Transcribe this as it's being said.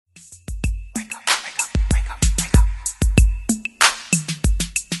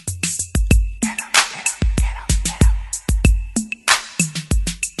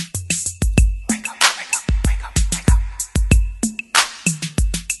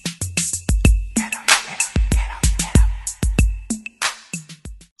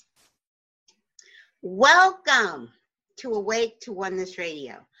Welcome to Awake to Oneness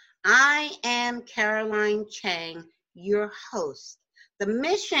Radio. I am Caroline Chang, your host. The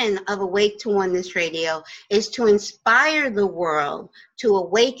mission of Awake to Oneness Radio is to inspire the world to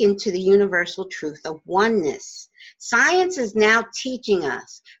awaken to the universal truth of oneness. Science is now teaching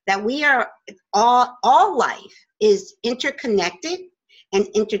us that we are all life is interconnected and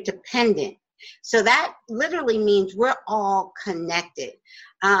interdependent. So that literally means we're all connected.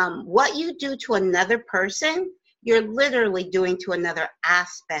 What you do to another person, you're literally doing to another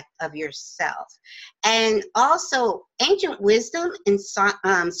aspect of yourself. And also, ancient wisdom and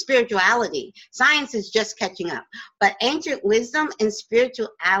spirituality, science is just catching up, but ancient wisdom and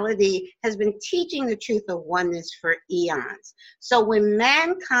spirituality has been teaching the truth of oneness for eons. So when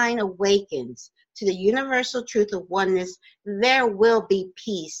mankind awakens to the universal truth of oneness, there will be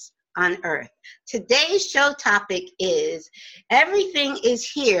peace on earth. Today's show topic is Everything is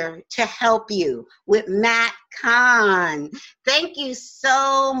Here to Help You with Matt Kahn. Thank you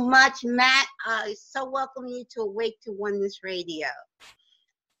so much, Matt. I so welcome you to Awake to Oneness Radio.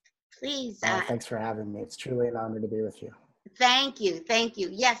 Please. Thanks for having me. It's truly an honor to be with you. Thank you.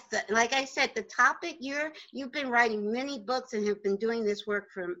 Yes, like I said, the topic, you've been writing many books and have been doing this work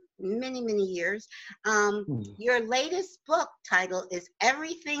for many, many years. Your latest book title is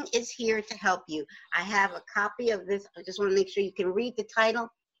Everything is Here to Help You. I have a copy of this. I just want to make sure you can read the title.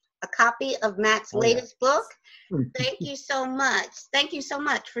 A copy of Matt's latest book. Thank you so much. Thank you so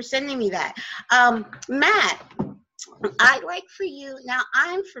much for sending me that. Matt, I'd like for you, now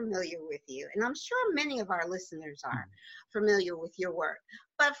I'm familiar with you, and I'm sure many of our listeners are familiar with your work,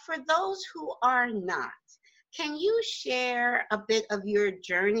 but for those who are not, can you share a bit of your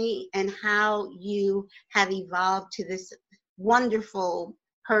journey and how you have evolved to this wonderful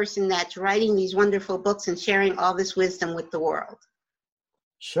person that's writing these wonderful books and sharing all this wisdom with the world?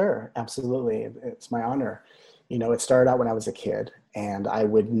 Sure, absolutely. It's my honor. You know, it started out when I was a kid, and I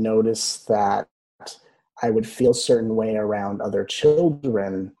would notice that I would feel a certain way around other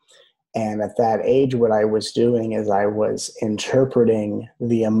children. And at that age, what I was doing is I was interpreting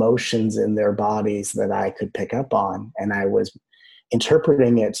the emotions in their bodies that I could pick up on. And I was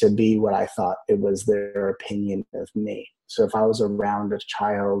interpreting it to be what I thought it was their opinion of me. So if I was around a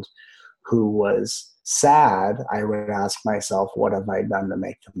child who was sad, I would ask myself, what have I done to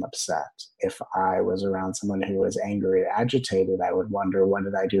make them upset? If I was around someone who was angry or agitated, I would wonder, what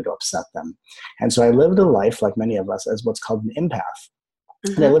did I do to upset them? And so I lived a life, like many of us, as what's called an empath.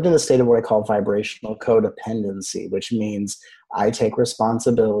 And I lived in a state of what I call vibrational codependency, which means I take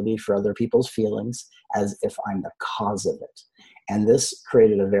responsibility for other people's feelings as if I'm the cause of it. And this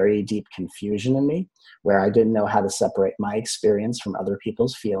created a very deep confusion in me, where I didn't know how to separate my experience from other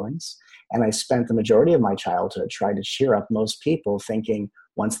people's feelings. And I spent the majority of my childhood trying to cheer up most people, thinking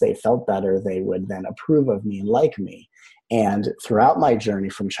once they felt better, they would then approve of me and like me. And throughout my journey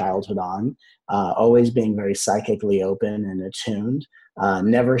from childhood on, always being very psychically open and attuned,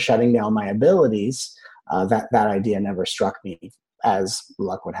 never shutting down my abilities, that idea never struck me, as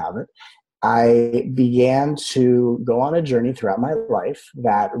luck would have it. I began to go on a journey throughout my life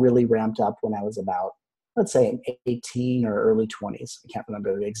that really ramped up when I was about, let's say, 18 or early 20s. I can't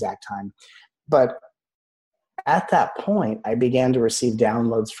remember the exact time. But at that point, I began to receive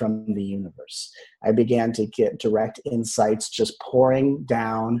downloads from the universe. I began to get direct insights just pouring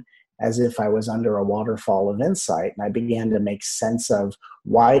down as if I was under a waterfall of insight. And I began to make sense of,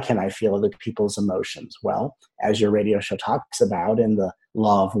 why can I feel other people's emotions? Well, as your radio show talks about in the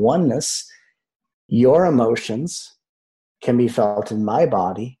law of oneness, your emotions can be felt in my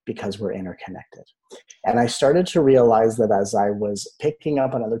body because we're interconnected. And I started to realize that as I was picking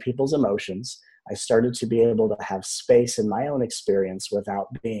up on other people's emotions, I started to be able to have space in my own experience without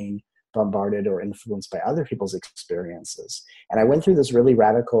being bombarded or influenced by other people's experiences. And I went through this really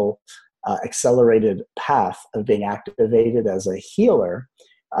radical, accelerated path of being activated as a healer.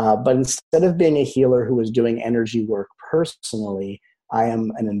 But instead of being a healer who was doing energy work personally, I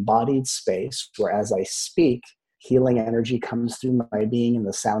am an embodied space where, as I speak, healing energy comes through my being and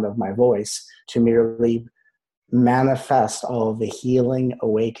the sound of my voice to merely manifest all of the healing,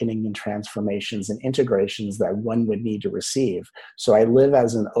 awakening, and transformations and integrations that one would need to receive. So I live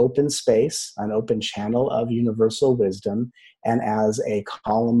as an open space, an open channel of universal wisdom, and as a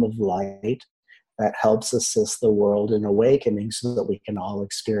column of light that helps assist the world in awakening so that we can all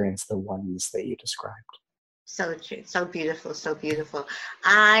experience the oneness that you described. So true. So beautiful. So beautiful.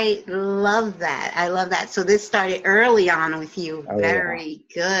 I love that. I love that. So this started early on with you. Oh yeah. Very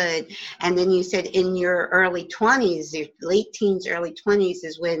good. And then you said in your early 20s, your late teens, early 20s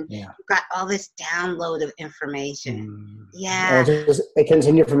is when Yeah. you got all this download of information. And Yeah. it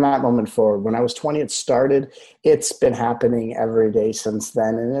continued from that moment forward. When I was 20, it started. It's been happening every day since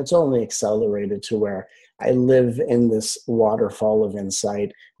then, and it's only accelerated to where I live in this waterfall of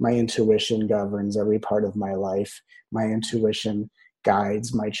insight. My intuition governs every part of my life. My intuition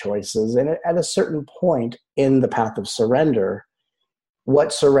guides my choices. And at a certain point in the path of surrender,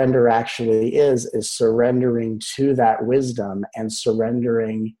 what surrender actually is surrendering to that wisdom and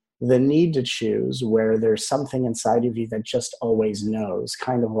surrendering the need to choose, where there's something inside of you that just always knows.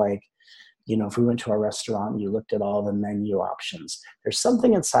 Kind of like, if we went to a restaurant and you looked at all the menu options, there's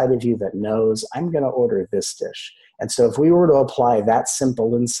something inside of you that knows, I'm going to order this dish. And so if we were to apply that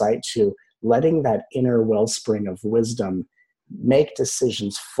simple insight to letting that inner wellspring of wisdom make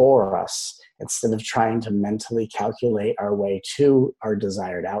decisions for us, instead of trying to mentally calculate our way to our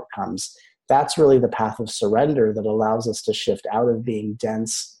desired outcomes, that's really the path of surrender that allows us to shift out of being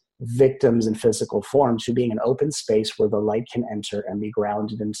dense victims in physical form to being an open space where the light can enter and be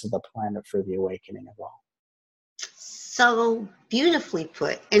grounded into the planet for the awakening of all. So beautifully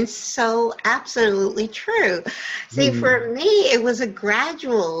put, and so absolutely true. See, for me, it was a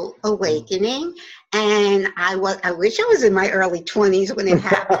gradual awakening, and I wish I was in my early 20s when it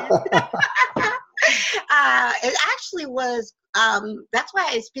happened. It actually was. That's why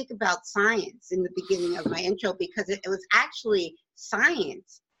I speak about science in the beginning of my intro, because it was actually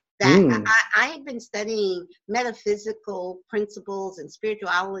science that I had been studying metaphysical principles and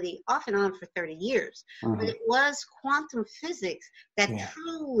spirituality off and on for 30 years. But it was quantum physics that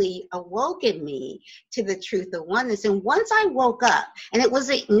truly awoke in me to the truth of oneness. And once I woke up, and it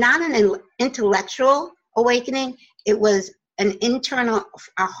was not an intellectual awakening, it was an a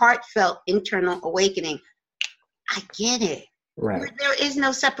heartfelt internal awakening. I get it. Right. There is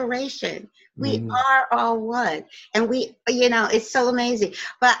no separation. We are all one. And it's so amazing.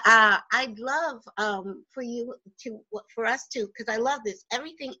 But I'd love for us to, because I love this,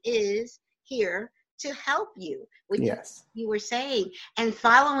 everything is here to help you, which you were saying, and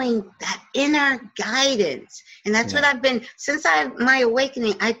following that inner guidance. And that's what I've been, since my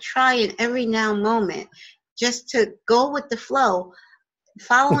awakening, I try in every now moment just to go with the flow,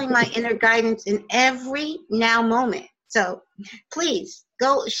 following my inner guidance in every now moment. So please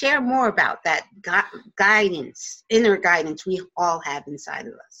go share more about that guidance, inner guidance we all have inside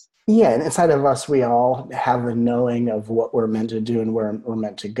of us. Yeah, and inside of us, we all have a knowing of what we're meant to do and where we're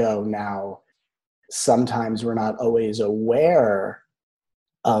meant to go. Now, sometimes we're not always aware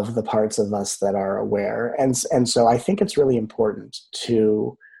of the parts of us that are aware. And so I think it's really important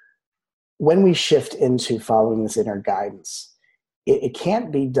to, when we shift into following this inner guidance, it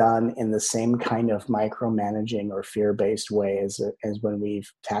can't be done in the same kind of micromanaging or fear-based way as when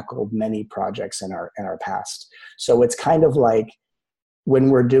we've tackled many projects in our past. So it's kind of like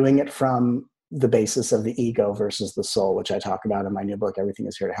when we're doing it from the basis of the ego versus the soul, which I talk about in my new book, Everything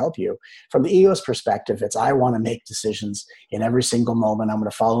is Here to Help You. From the ego's perspective, it's I want to make decisions in every single moment. I'm going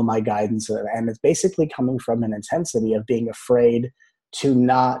to follow my guidance. And it's basically coming from an intensity of being afraid to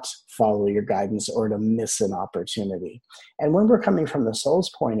not follow your guidance or to miss an opportunity. And when we're coming from the soul's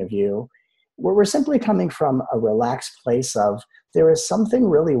point of view, we're simply coming from a relaxed place of, there is something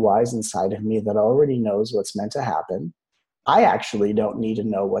really wise inside of me that already knows what's meant to happen. I actually don't need to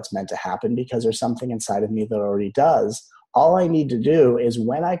know what's meant to happen because there's something inside of me that already does. All I need to do is,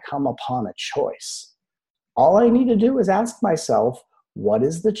 when I come upon a choice, all I need to do is ask myself, what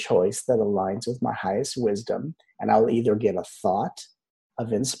is the choice that aligns with my highest wisdom? And I'll either get a thought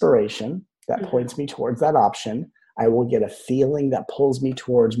of inspiration that points me towards that option. I will get a feeling that pulls me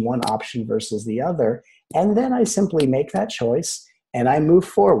towards one option versus the other. And then I simply make that choice and I move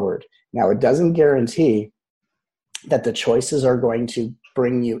forward. Now, it doesn't guarantee that the choices are going to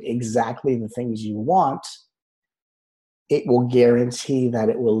bring you exactly the things you want. It will guarantee that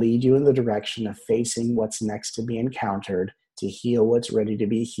it will lead you in the direction of facing what's next to be encountered, to heal what's ready to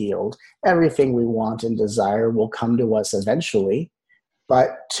be healed. Everything we want and desire will come to us eventually.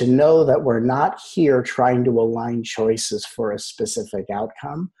 But to know that we're not here trying to align choices for a specific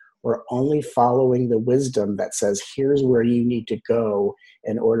outcome, we're only following the wisdom that says, here's where you need to go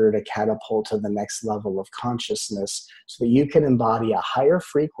in order to catapult to the next level of consciousness so that you can embody a higher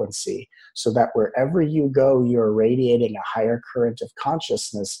frequency so that wherever you go, you're radiating a higher current of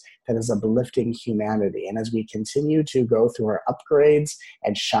consciousness that is uplifting humanity. And as we continue to go through our upgrades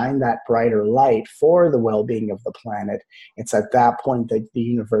and shine that brighter light for the well-being of the planet, it's at that point that the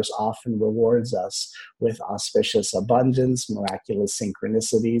universe often rewards us with auspicious abundance, miraculous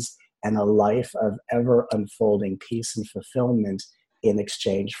synchronicities, and a life of ever unfolding peace and fulfillment in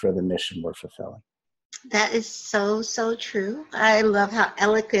exchange for the mission we're fulfilling. That is so, so true. I love how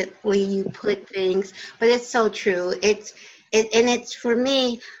eloquently you put things, but it's so true. It's for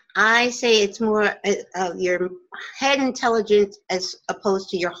me, I say it's more of your head intelligence as opposed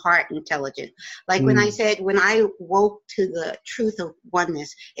to your heart intelligence. Like when I said, when I woke to the truth of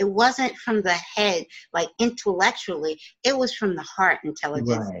oneness, it wasn't from the head, like intellectually, it was from the heart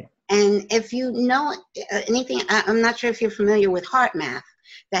intelligence. Right. And if you know anything, I'm not sure if you're familiar with heart math,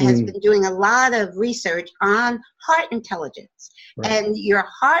 that has been doing a lot of research on heart intelligence. Right. And your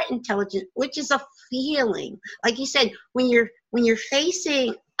heart intelligence, which is a feeling, like you said, when you're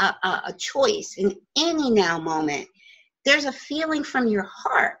facing a choice in any now moment, there's a feeling from your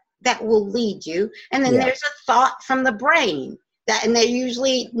heart that will lead you, and then there's a thought from the brain that, and they're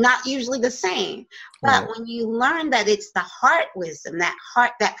not usually the same. But when you learn that it's the heart wisdom, that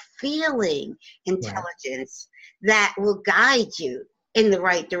heart, that feeling intelligence that will guide you in the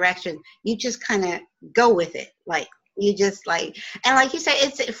right direction, you just kind of go with it. Like you just like, and like you said,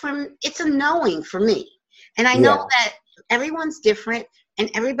 it's a knowing for me. And I know that everyone's different and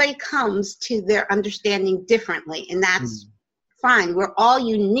everybody comes to their understanding differently. And that's fine. We're all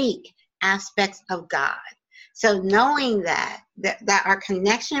unique aspects of God. So knowing that our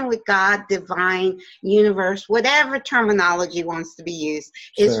connection with God, divine, universe, whatever terminology wants to be used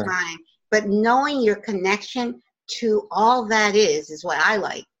is fine. But knowing your connection to all that is what I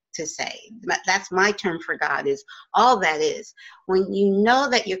like to say. That's my term for God, is all that is. When you know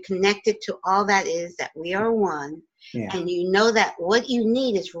that you're connected to all that is, that we are one, and you know that what you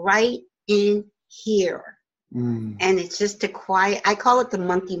need is right in here. And it's just to quiet, I call it the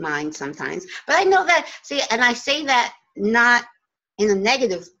monkey mind sometimes, but I know that, see, and I say that not in a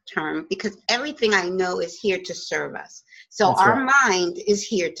negative term, because everything I know is here to serve us. So that's our mind is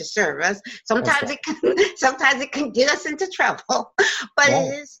here to serve us. Sometimes it can get us into trouble, but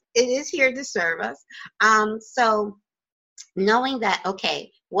it is here to serve us. So knowing that,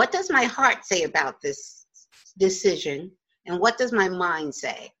 okay, what does my heart say about this decision? And what does my mind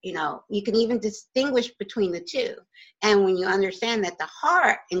say? You know, you can even distinguish between the two. And when you understand that the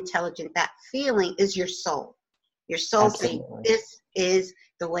heart intelligence, that feeling is your soul. Your soul saying, this is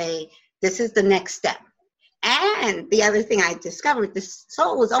the way, this is the next step. And the other thing I discovered, the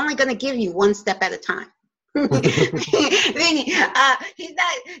soul is only going to give you one step at a time. Your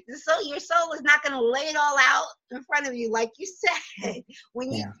soul is not going to lay it all out in front of you, like you said.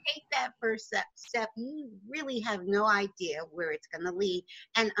 When you take that first step, you really have no idea where it's going to lead.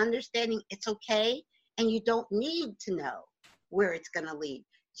 And understanding it's okay, and you don't need to know where it's going to lead.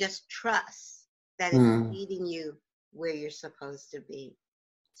 Just trust that it's leading you where you're supposed to be.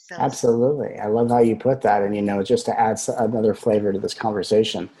 So, absolutely. I love how you put that. And, you know, just to add another flavor to this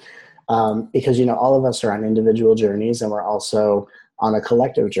conversation, because, you know, all of us are on individual journeys, and we're also on a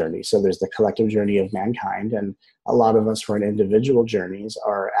collective journey. So there's the collective journey of mankind, and a lot of us who are in individual journeys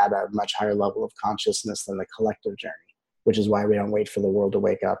are at a much higher level of consciousness than the collective journey, which is why we don't wait for the world to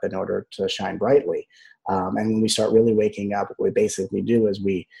wake up in order to shine brightly. And when we start really waking up, what we basically do is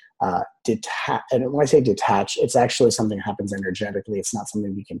we detach. And when I say detach, it's actually something that happens energetically. It's not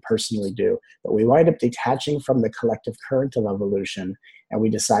something we can personally do. But we wind up detaching from the collective current of evolution, and we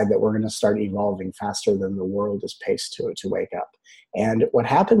decide that we're going to start evolving faster than the world is paced to wake up. And what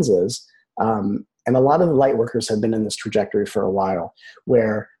happens is, and a lot of the light workers have been in this trajectory for a while,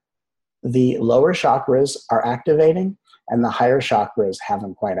 where the lower chakras are activating and the higher chakras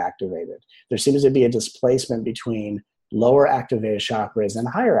haven't quite activated. There seems to be a displacement between lower activated chakras and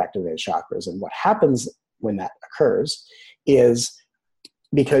higher activated chakras. And what happens when that occurs is,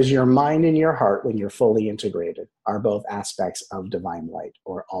 because your mind and your heart, when you're fully integrated, are both aspects of divine light,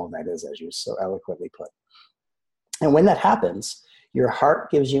 or all that is, as you so eloquently put. And when that happens, your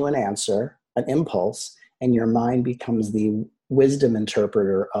heart gives you an answer, an impulse, and your mind becomes the wisdom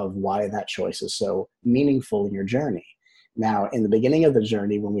interpreter of why that choice is so meaningful in your journey. Now, in the beginning of the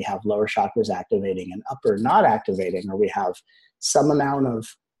journey, when we have lower chakras activating and upper not activating, or we have some amount of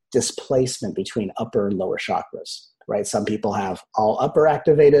displacement between upper and lower chakras, right? Some people have all upper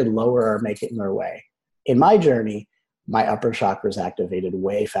activated, lower are making their way. In my journey, my upper chakras activated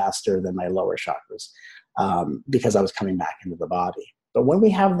way faster than my lower chakras, because I was coming back into the body. But when we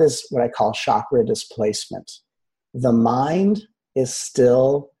have this, what I call chakra displacement, the mind is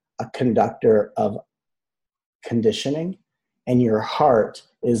still a conductor of conditioning, and your heart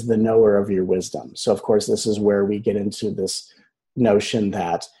is the knower of your wisdom. So of course, this is where we get into this notion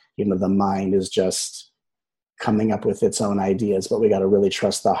that, the mind is just coming up with its own ideas, but we got to really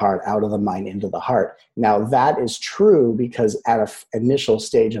trust the heart, out of the mind into the heart. Now that is true because at an initial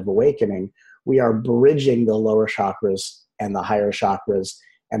stage of awakening, we are bridging the lower chakras and the higher chakras.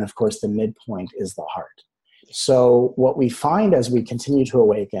 And of course, the midpoint is the heart. So what we find as we continue to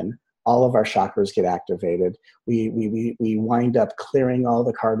awaken, all of our chakras get activated. We wind up clearing all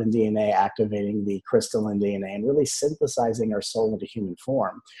the carbon DNA, activating the crystalline DNA, and really synthesizing our soul into human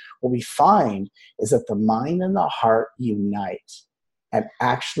form. What we find is that the mind and the heart unite and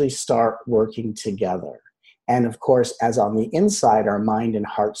actually start working together. And of course, as on the inside, our mind and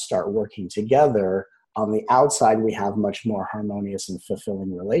heart start working together, on the outside, we have much more harmonious and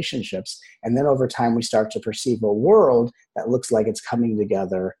fulfilling relationships. And then over time, we start to perceive a world that looks like it's coming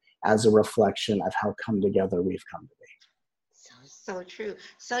together as a reflection of how come together we've come to be. So true.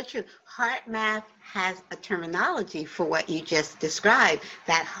 So true. Heart math has a terminology for what you just described.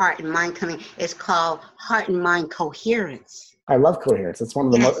 That heart and mind coming is called heart and mind coherence. I love coherence. It's one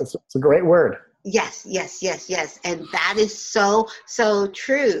of the most, it's a great word. Yes. And that is so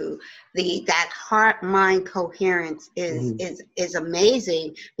true. That heart mind coherence is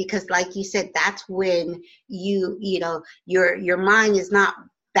amazing, because like you said, that's when your mind is not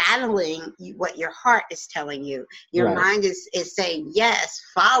battling what your heart is telling you. Your mind is saying, yes,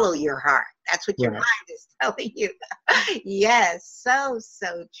 follow your heart. That's what your mind is telling you. Yes, so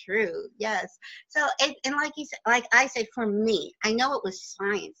true. Yes. So, and like you said, like I said, for me, I know it was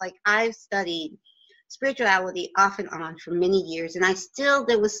science. Like I've studied spirituality off and on for many years, and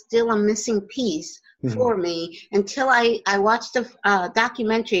there was still a missing piece for me until I watched a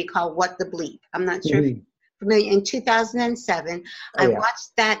documentary called What the Bleep. I'm not sure if you're familiar. In 2007, I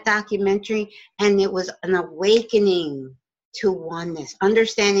watched that documentary, and it was an awakening to oneness,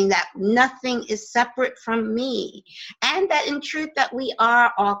 understanding that nothing is separate from me, and that in truth that we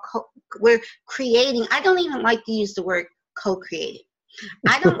are all we're creating. I don't even like to use the word co-creating.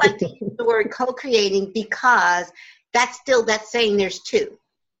 I don't like to use the word co-creating, because that's saying there's two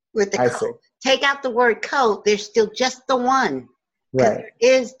with the co. Take out the word co, there's still just the one. Right. There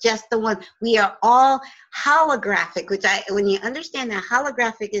is just the one. We are all holographic, when you understand that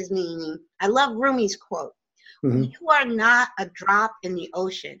holographic is meaning, I love Rumi's quote. You are not a drop in the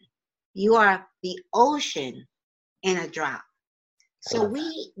ocean. You are the ocean in a drop. So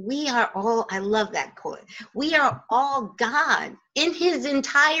we are all, I love that quote. We are all God in his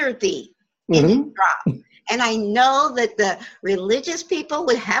entirety in his drop. And I know that the religious people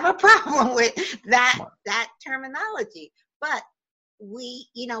would have a problem with that terminology. But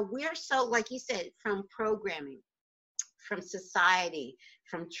we're so, like you said, from programming, from society,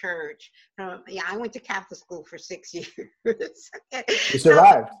 from church, I went to Catholic school for 6 years. You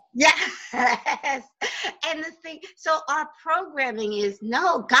survived. Yes. And the thing, so our programming is,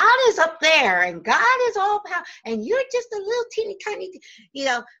 no, God is up there, and God is all power, and you're just a little teeny tiny,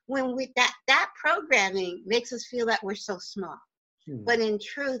 when that programming makes us feel that we're so small. But in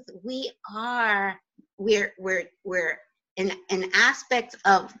truth, we're in an aspect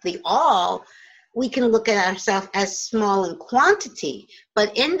of the all. We can look at ourselves as small in quantity,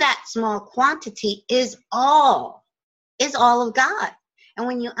 but in that small quantity is all of God. And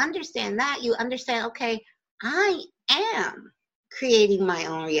when you understand that, you understand, okay, I am creating my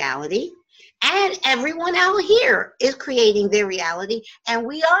own reality, and everyone out here is creating their reality, and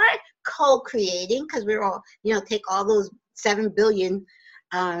we are co-creating, because we're all, take all those 7 billion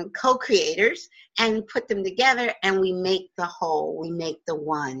co-creators and put them together, and we make the whole, we make the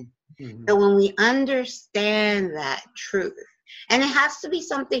one. So when we understand that truth, and it has to be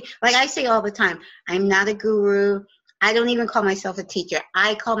something, like I say all the time, I'm not a guru. I don't even call myself a teacher.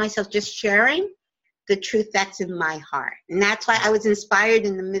 I call myself just sharing the truth that's in my heart. And that's why I was inspired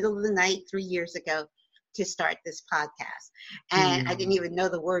in the middle of the night 3 years ago to start this podcast. And I didn't even know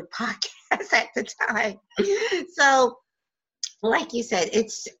the word podcast at the time. So like you said,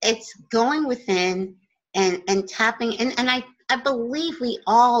 it's going within and tapping, and I believe we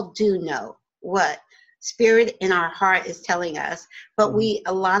all do know what spirit in our heart is telling us, but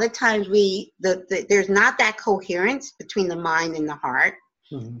a lot of times there's not that coherence between the mind and the heart,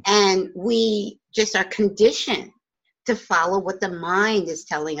 and we just are conditioned to follow what the mind is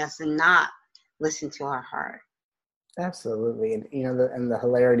telling us and not listen to our heart. Absolutely. And the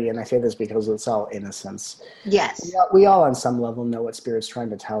hilarity, and I say this because it's all innocence. Yes. We all on some level know what spirit's trying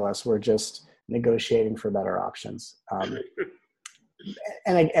to tell us. We're just negotiating for better options.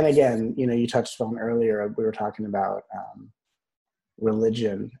 And again, you touched on earlier, we were talking about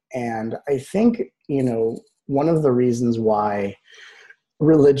religion. And I think, one of the reasons why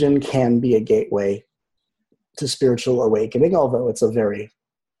religion can be a gateway to spiritual awakening, although it's a very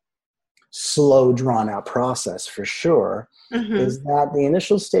slow, drawn-out process for sure, is that the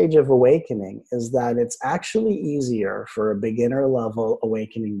initial stage of awakening is that it's actually easier for a beginner-level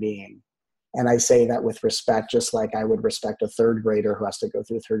awakening being. And I say that with respect, just like I would respect a third grader who has to go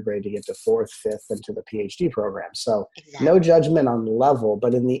through third grade to get to fourth, fifth, and to the PhD program. So no judgment on the level,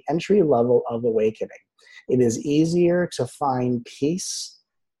 but in the entry level of awakening, it is easier to find peace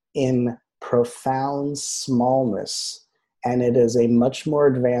in profound smallness. And it is a much more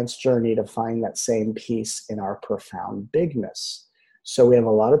advanced journey to find that same peace in our profound bigness. So we have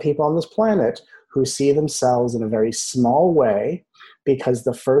a lot of people on this planet who see themselves in a very small way, because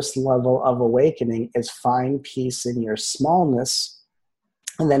the first level of awakening is find peace in your smallness.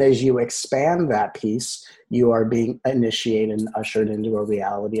 And then as you expand that peace, you are being initiated and ushered into a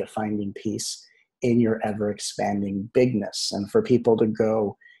reality of finding peace in your ever-expanding bigness. And for people to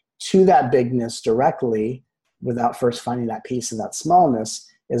go to that bigness directly without first finding that peace in that smallness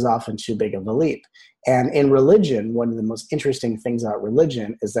is often too big of a leap. And in religion, one of the most interesting things about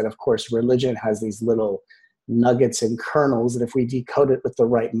religion is that, of course, religion has these little nuggets and kernels that if we decode it with the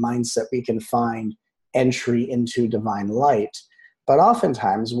right mindset, we can find entry into divine light. But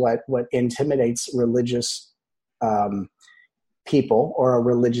oftentimes what intimidates religious people or a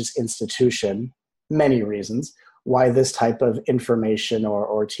religious institution, many reasons, why this type of information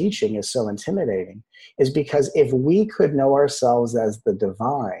or teaching is so intimidating, is because if we could know ourselves as the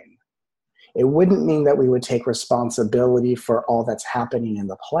divine, it wouldn't mean that we would take responsibility for all that's happening in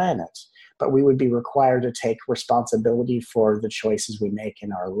the planet, but we would be required to take responsibility for the choices we make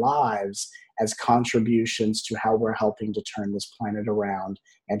in our lives as contributions to how we're helping to turn this planet around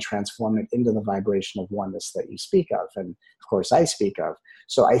and transform it into the vibration of oneness that you speak of, and of course I speak of.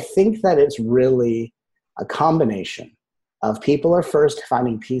 So I think that it's really a combination of people are first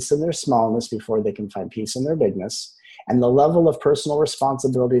finding peace in their smallness before they can find peace in their bigness, and the level of personal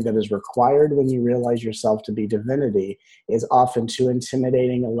responsibility that is required when you realize yourself to be divinity is often too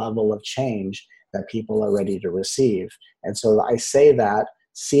intimidating a level of change that people are ready to receive. And so I say that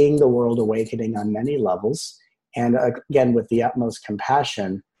seeing the world awakening on many levels, and again, with the utmost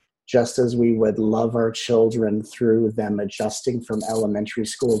compassion, just as we would love our children through them adjusting from elementary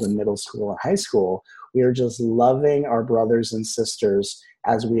school to middle school and high school, we are just loving our brothers and sisters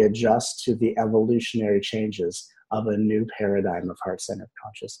as we adjust to the evolutionary changes of a new paradigm of heart-centered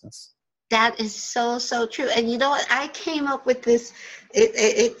consciousness. That is so, so true. And you know what? I came up with this,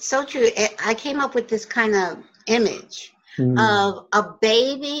 it's so true. I came up with this kind of image of a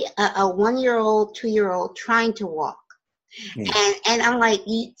baby, a 1-year-old, 2-year-old trying to walk. And I'm like,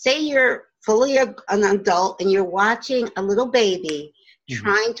 say you're fully an adult and you're watching a little baby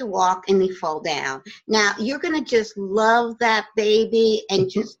trying to walk and they fall down. Now, you're going to just love that baby and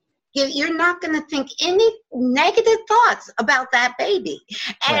just you're not going to think any negative thoughts about that baby.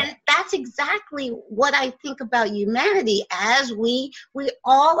 And that's exactly what I think about humanity as we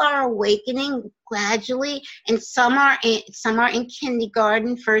all are awakening gradually, and some are in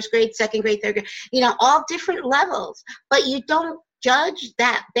kindergarten, first grade, second grade, third grade, all different levels. But you don't judge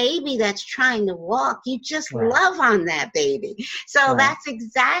that baby that's trying to walk. You just love on that baby. So that's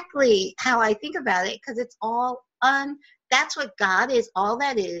exactly how I think about it, because it's all that's what God is. All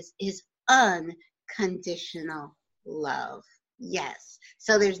that is unconditional love. Yes.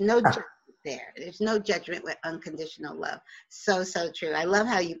 So there's no judgment there. There's no judgment with unconditional love. So, so true. I love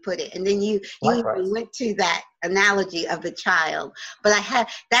how you put it. And then you even went to that analogy of the child. But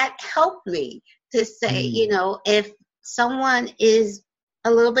that helped me to say, if someone is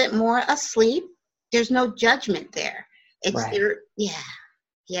a little bit more asleep, there's no judgment there. It's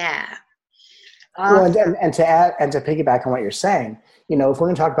yeah. Well, and to add and to piggyback on what you're saying, if we're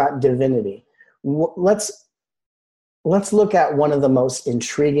going to talk about divinity, let's look at one of the most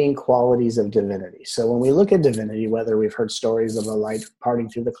intriguing qualities of divinity. So when we look at divinity, whether we've heard stories of a light parting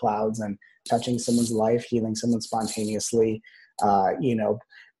through the clouds and touching someone's life, healing someone spontaneously,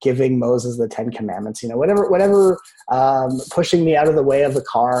 giving Moses the 10 Commandments, whatever, pushing me out of the way of the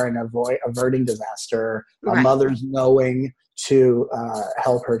car and averting disaster, mother's knowing to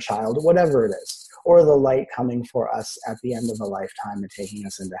help her child, whatever it is, or the light coming for us at the end of a lifetime and taking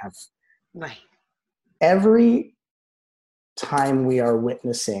us into heaven. Right. Every time we are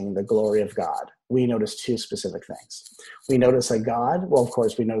witnessing the glory of God, we notice two specific things. We notice a God, well, of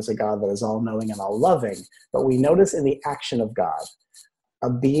course, we notice a God that is all-knowing and all-loving, but we notice in the action of God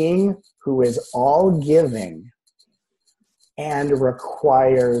a being who is all-giving and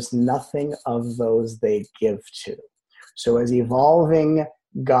requires nothing of those they give to. So as evolving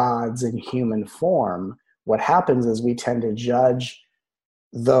gods in human form, what happens is we tend to judge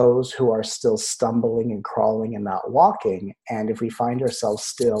those who are still stumbling and crawling and not walking. And if we find ourselves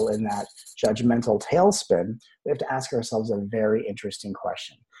still in that judgmental tailspin, we have to ask ourselves a very interesting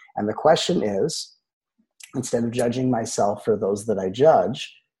question. And the question is, instead of judging myself for those that I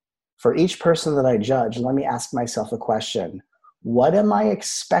judge, for each person that I judge, let me ask myself a question. What am I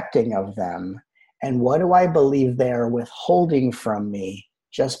expecting of them? And what do I believe they are withholding from me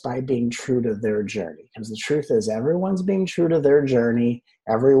just by being true to their journey? Because the truth is, everyone's being true to their journey.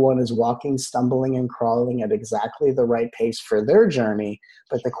 Everyone is walking, stumbling, and crawling at exactly the right pace for their journey.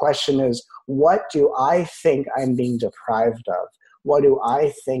 But the question is, what do I think I'm being deprived of? What do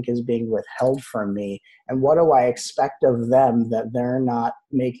I think is being withheld from me? And what do I expect of them that they're not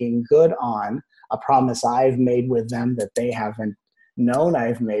making good on a promise I've made with them that they haven't known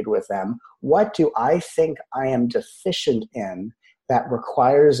I've made with them? What do I think I am deficient in that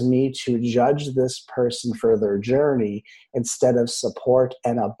requires me to judge this person for their journey instead of support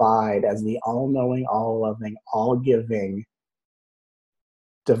and abide as the all-knowing, all-loving, all-giving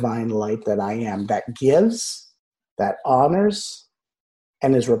divine light that I am, that gives, that honors,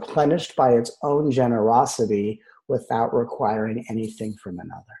 and is replenished by its own generosity without requiring anything from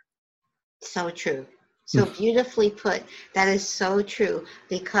another. So true. So beautifully put. That is so true.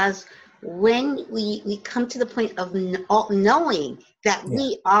 Because when we come to the point of knowing that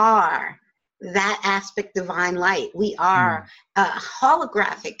we are that aspect divine light, we are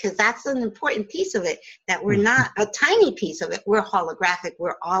holographic, because that's an important piece of it, that we're not a tiny piece of it. We're holographic.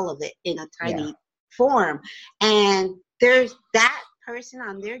 We're all of it in a tiny form. And there's that person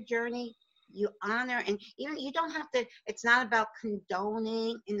on their journey, you honor, and you don't have to, it's not about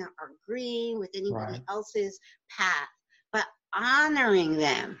condoning or agreeing with anybody else's path, but honoring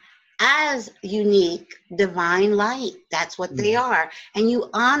them as unique divine light. That's what they are. And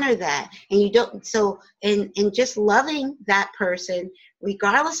you honor that. And you don't, so in just loving that person,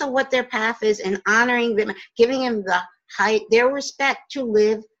 regardless of what their path is, and honoring them, giving them their respect to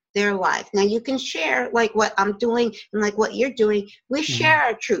live their life. Now you can share like what I'm doing and like what you're doing. We share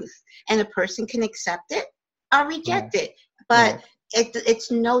our truth, and a person can accept it or reject it, but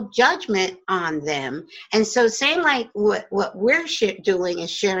it's no judgment on them. And so same like what we're doing is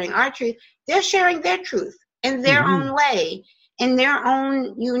sharing our truth. They're sharing their truth in their own way, in their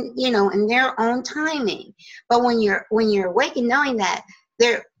own, in their own timing. But when you're awake and knowing that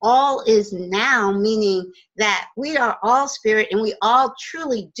they're all is now, meaning that we are all spirit, and we all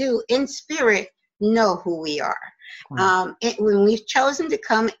truly do in spirit know who we are. When we've chosen to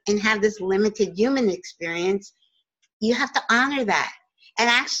come and have this limited human experience, you have to honor that. And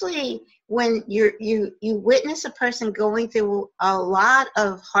actually, when you witness a person going through a lot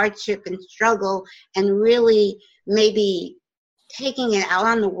of hardship and struggle, and really maybe taking it out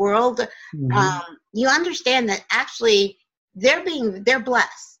on the world, you understand that actually they're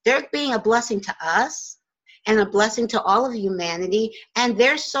blessed. They're being a blessing to us and a blessing to all of humanity. And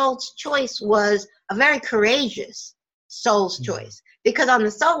their soul's choice was a very courageous soul's choice, because on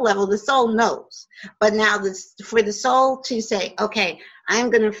the soul level, the soul knows. But now for the soul to say, okay, I'm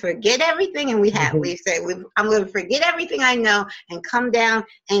going to forget everything. And we say, I'm going to forget everything I know and come down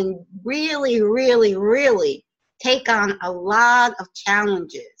and really, really, really take on a lot of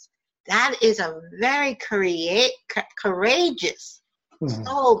challenges. That is a very courageous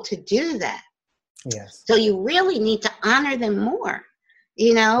soul to do that. Yes. So you really need to honor them more.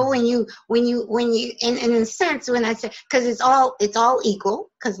 When you, in a sense, when I say, because it's all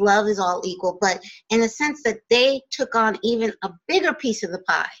equal, because love is all equal, but in a sense that they took on even a bigger piece of the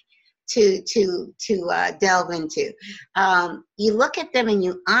pie to delve into. You look at them and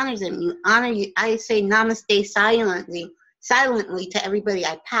you honor them. I say namaste silently to everybody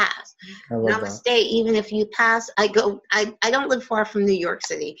I pass. Namaste, even if you pass, I don't live far from New York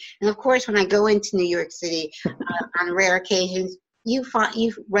City. And of course, when I go into New York City, on rare occasions, you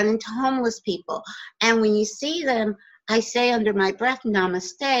run into homeless people. And when you see them, I say under my breath,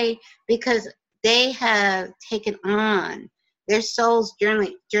 namaste, because they have taken on, their soul's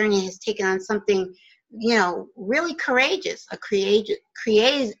journey has taken on something, really courageous, a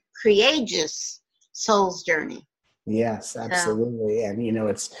courageous soul's journey. Yes, absolutely. And,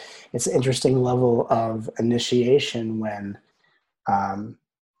 it's an interesting level of initiation when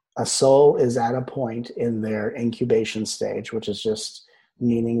a soul is at a point in their incubation stage, which is just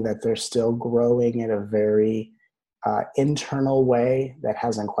meaning that they're still growing in a very internal way that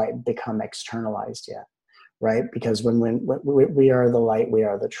hasn't quite become externalized yet, right? Because when we are the light, we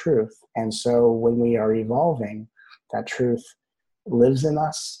are the truth. And so when we are evolving, That truth lives in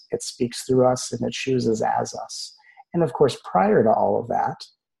us, it speaks through us, and it chooses as us. And of course, prior to all of that,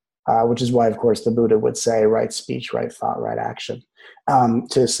 which is why, of course, the Buddha would say, right speech, right thought, right action,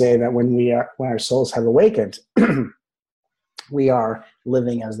 to say that when our souls have awakened, we are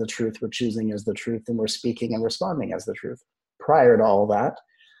living as the truth, we're choosing as the truth, and we're speaking and responding as the truth. Prior to all that,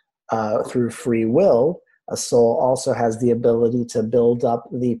 through free will, a soul also has the ability to build up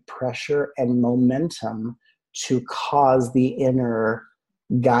the pressure and momentum to cause the inner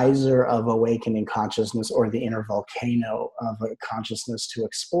geyser of awakening consciousness, or the inner volcano of a consciousness, to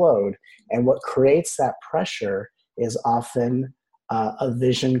explode. And what creates that pressure is often a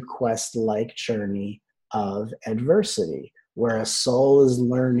vision quest-like journey of adversity, where a soul is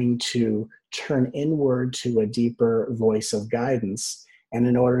learning to turn inward to a deeper voice of guidance. And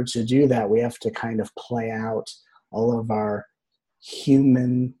in order to do that, we have to kind of play out all of our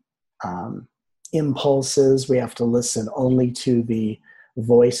human impulses. We have to listen only to the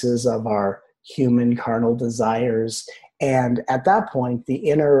voices of our human carnal desires. And at that point, the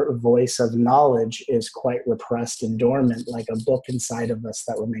inner voice of knowledge is quite repressed and dormant, like a book inside of us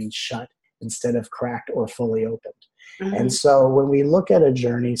that remains shut instead of cracked or fully opened. Mm-hmm. And so when we look at a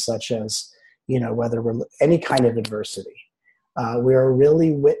journey such as, whether we're any kind of adversity, we are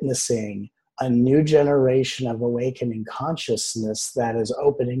really witnessing a new generation of awakening consciousness that is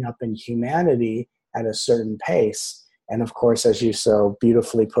opening up in humanity at a certain pace. And of course, as you so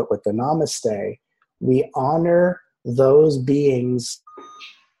beautifully put with the Namaste, we honor those beings.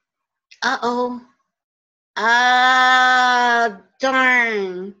 Darn.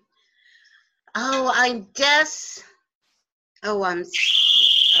 Oh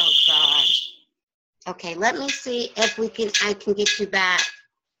God. Okay, let me see if I can get you back.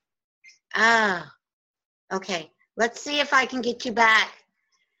 Okay, let's see if I can get you back.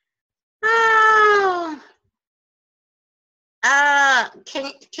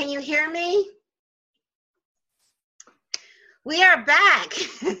 Can you hear me? We are back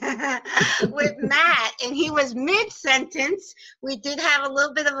with Matt, and he was mid-sentence. We did have a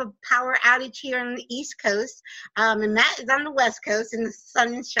little bit of a power outage here on the East Coast, and Matt is on the West Coast in the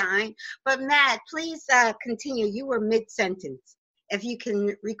sunshine. But Matt, please continue. You were mid-sentence, if you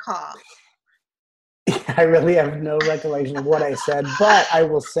can recall. I really have no recollection of what I said, but I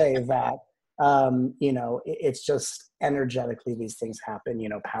will say that, it's just energetically these things happen,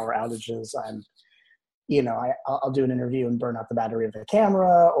 power outages. I'll do an interview and burn out the battery of the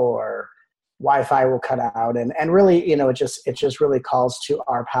camera, or Wi-Fi will cut out. And really, it just really calls to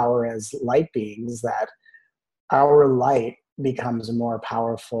our power as light beings, that our light becomes more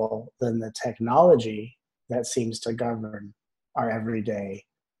powerful than the technology that seems to govern our everyday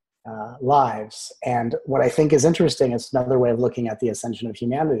lives. And what I think is interesting, it's another way of looking at the ascension of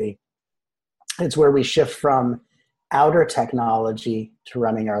humanity. It's where we shift from outer technology to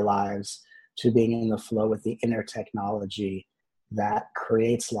running our lives, to being in the flow with the inner technology that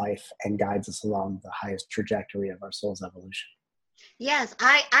creates life and guides us along the highest trajectory of our soul's evolution. Yes,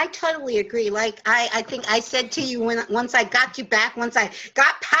 I totally agree. Like I think I said to you once I got you back, once I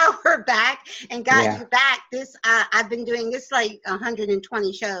got power back and got you back, this I've been doing this like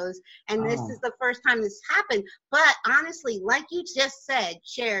 120 shows, and this is the first time this happened. But honestly, like you just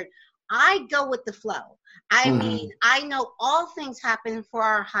shared, I go with the flow. I mean, I know all things happen for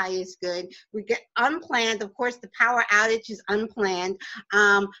our highest good. We get unplanned. Of course, the power outage is unplanned.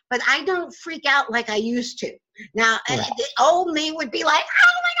 But I don't freak out like I used to. Now, the old me would be like,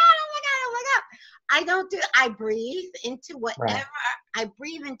 oh my God. I don't do, I breathe into whatever, I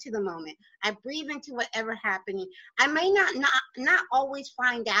breathe into the moment. I breathe into whatever happening. I may not always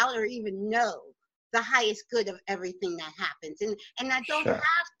find out or even know the highest good of everything that happens. And I don't have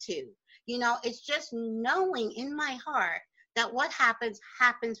to. It's just knowing in my heart that what happens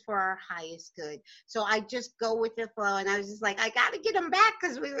for our highest good. So I just go with the flow, and I was just like, I got to get them back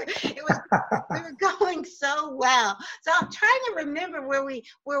because we were going so well. So I'm trying to remember where we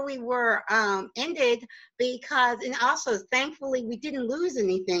were ended, because, and also thankfully we didn't lose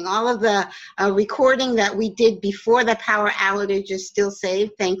anything. All of the recording that we did before the power outage is still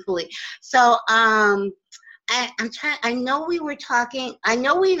saved, thankfully. So I know we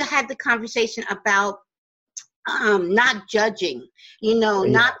had the conversation about not judging,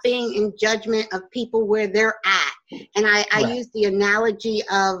 not being in judgment of people where they're at. And I use the analogy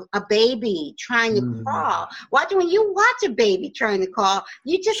of a baby trying to crawl. When you watch a baby trying to crawl,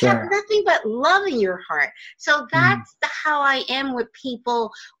 you just have nothing but love in your heart. So that's how I am with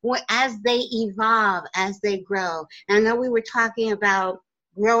people as they evolve, as they grow. And I know we were talking about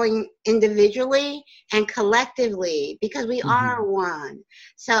growing individually and collectively, because we are one.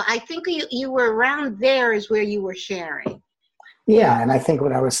 So I think you were around there is where you were sharing. Yeah, and I think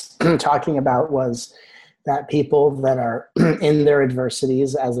what I was talking about was that people that are in their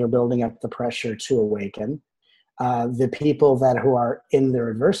adversities as they're building up the pressure to awaken, the people that who are in their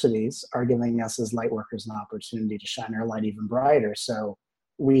adversities are giving us as light workers an opportunity to shine our light even brighter. So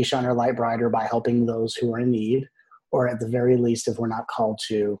we shine our light brighter by helping those who are in need, or at the very least, if we're not called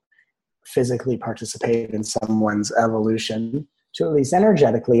to physically participate in someone's evolution, to at least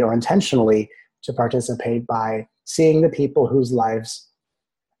energetically or intentionally to participate by seeing the people whose lives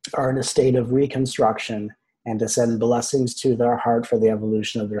are in a state of reconstruction and to send blessings to their heart for the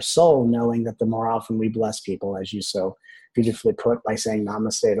evolution of their soul, knowing that the more often we bless people, as you so beautifully put by saying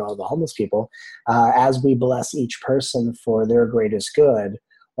namaste to all the homeless people, as we bless each person for their greatest good,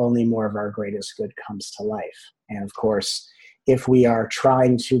 only more of our greatest good comes to life. And of course, if we are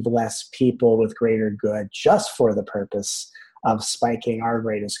trying to bless people with greater good just for the purpose of spiking our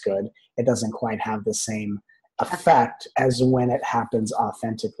greatest good, it doesn't quite have the same effect as when it happens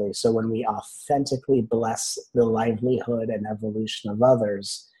authentically. So when we authentically bless the livelihood and evolution of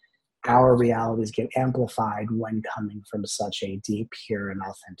others, our realities get amplified when coming from such a deep, pure, and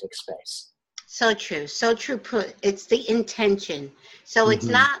authentic space. So true. So true. Put it's the intention. So it's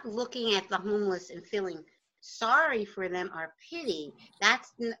not looking at the homeless and feeling sorry for them or pity.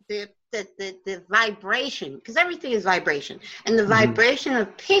 That's the vibration, because everything is vibration. And the vibration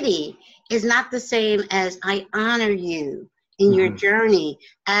of pity is not the same as I honor you in your journey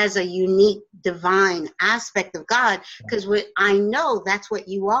as a unique divine aspect of God, because I know that's what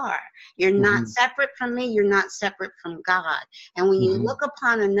you are. You're not separate from me. You're not separate from God. And when you look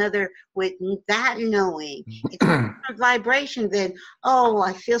upon another with that knowing, it's a different vibration than, oh,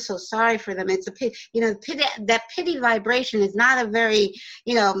 I feel so sorry for them. It's a pity, pity, that pity vibration is not a very,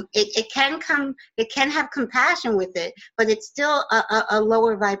 it can have compassion with it, but it's still a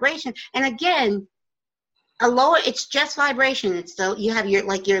lower vibration. And again, it's just vibration. It's still, you have your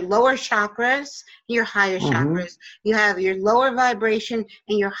lower chakras, your higher chakras. You have your lower vibration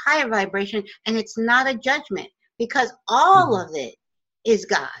and your higher vibration, and it's not a judgment, because all of it is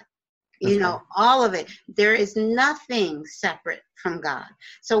God. All of it. There is nothing separate from God.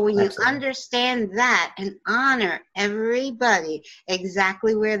 So when you understand that and honor everybody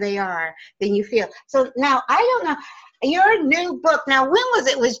exactly where they are, then you feel. So now, I don't know, your new book, now when was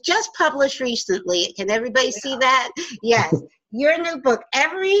it? It was just published recently. Can everybody see that? Yes. Your new book,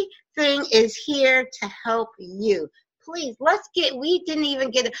 Everything is Here to Help You. Please, we didn't even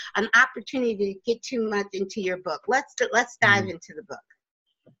get an opportunity to get too much into your book. Let's dive into the book.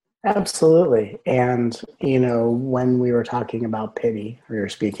 Absolutely. And, when we were talking about pity, we were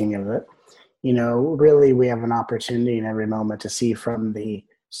speaking of it, really we have an opportunity in every moment to see from the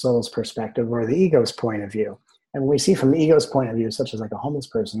soul's perspective or the ego's point of view. And when we see from the ego's point of view, such as like a homeless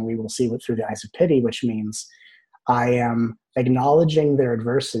person, we will see it through the eyes of pity, which means I am acknowledging their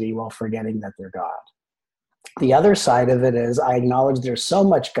adversity while forgetting that they're God. The other side of it is I acknowledge there's so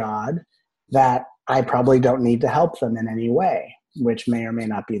much God that I probably don't need to help them in any way, which may or may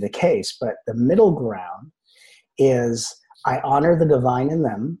not be the case. But the middle ground is I honor the divine in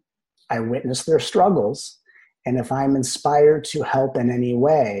them. I witness their struggles. And if I'm inspired to help in any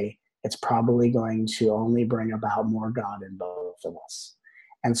way, it's probably going to only bring about more God in both of us.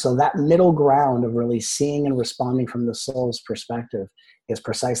 And so that middle ground of really seeing and responding from the soul's perspective is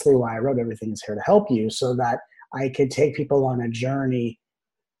precisely why I wrote Everything is Here to Help You, so that I could take people on a journey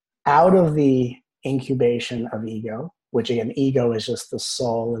out of the incubation of ego, which again, ego is just the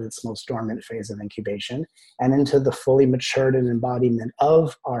soul in its most dormant phase of incubation, and into the fully matured and embodiment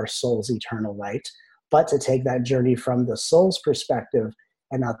of our soul's eternal light, but to take that journey from the soul's perspective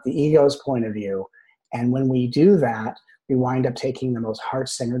and not the ego's point of view. And when we do that, we wind up taking the most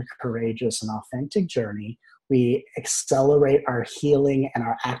heart-centered, courageous, and authentic journey. We accelerate our healing and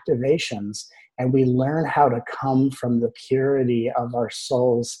our activations, and we learn how to come from the purity of our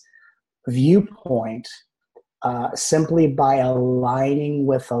soul's viewpoint simply by aligning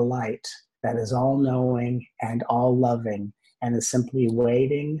with a light that is all-knowing and all-loving and is simply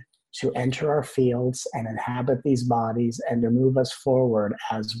waiting to enter our fields and inhabit these bodies and to move us forward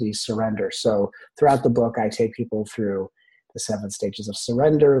as we surrender. So throughout the book, I take people through the 7 stages of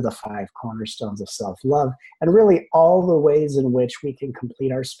surrender, the 5 cornerstones of self-love, and really all the ways in which we can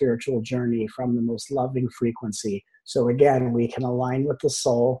complete our spiritual journey from the most loving frequency. So again, we can align with the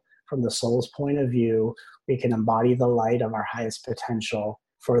soul from the soul's point of view. We can embody the light of our highest potential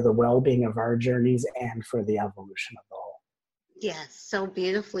for the well-being of our journeys and for the evolution of the whole. Yes, so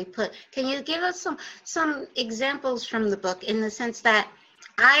beautifully put. Can you give us some examples from the book, in the sense that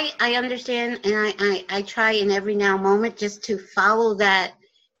I understand, and I try in every now moment just to follow that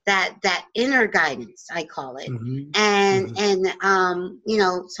inner guidance, I call it. Mm-hmm. And Mm-hmm. you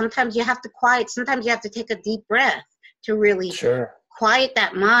know, sometimes you have to sometimes you have to take a deep breath to really Sure. quiet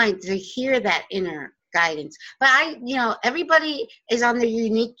that mind to hear that inner guidance. But you know, everybody is on their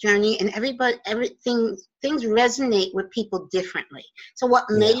unique journey, and things resonate with people differently. So what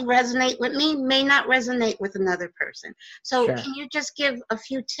may Yeah. resonate with me may not resonate with another person. So Sure. can you just give a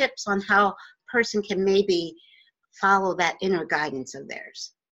few tips on how a person can maybe follow that inner guidance of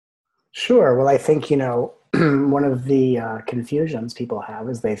theirs? Sure. Well, I think, one of the confusions people have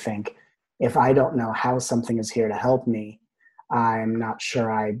is they think if I don't know how something is here to help me, I'm not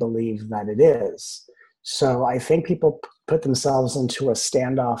sure I believe that it is. So I think people put themselves into a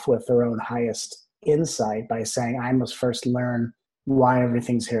standoff with their own highest insight by saying, I must first learn why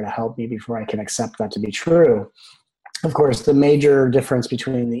everything's here to help me before I can accept that to be true. Of course, the major difference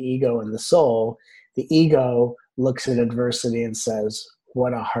between the ego and the soul, the ego looks at adversity and says,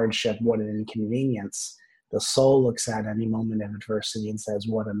 what a hardship, what an inconvenience. The soul looks at any moment of adversity and says,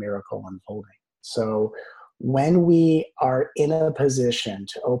 what a miracle unfolding. So when we are in a position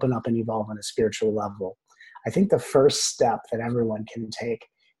to open up and evolve on a spiritual level, I think the first step that everyone can take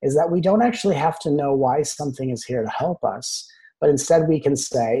is that we don't actually have to know why something is here to help us. But instead we can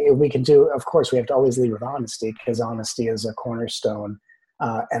say, we can do, of course, we have to always lead with honesty, because honesty is a cornerstone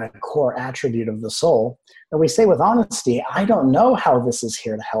and a core attribute of the soul. And we say with honesty, I don't know how this is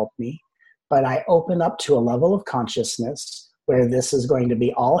here to help me, but I open up to a level of consciousness where this is going to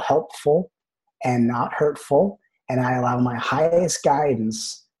be all helpful and not hurtful. And I allow my highest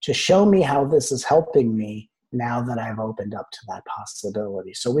guidance to show me how this is helping me now that I've opened up to that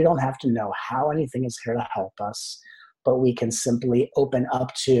possibility. So we don't have to know how anything is here to help us, but we can simply open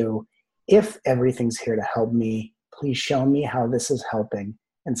up to, if everything's here to help me, please show me how this is helping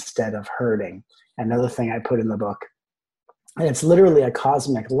instead of hurting. Another thing I put in the book, and it's literally a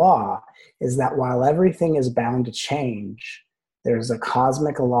cosmic law, is that while everything is bound to change, there's a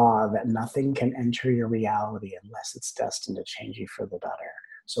cosmic law that nothing can enter your reality unless it's destined to change you for the better.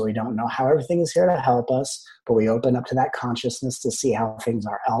 So we don't know how everything is here to help us, but we open up to that consciousness to see how things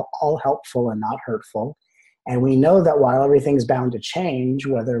are all helpful and not hurtful. And we know that while everything's bound to change,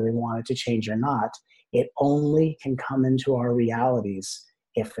 whether we want it to change or not, it only can come into our realities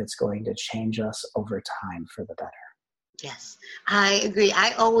if it's going to change us over time for the better. Yes, I agree.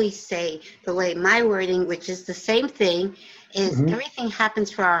 I always say the way my wording, which is the same thing, is everything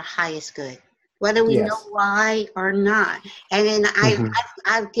happens for our highest good, whether we know Yes. why or not. And then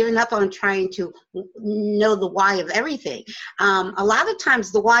I've given up on trying to know the why of everything. A lot of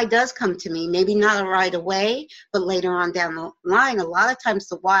times the why does come to me, maybe not right away, but later on down the line. A lot of times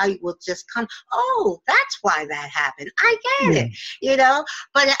the why will just come. Oh, that's why that happened. I get it, you know.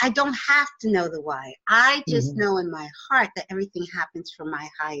 But I don't have to know the why. I just know in my heart that everything happens for my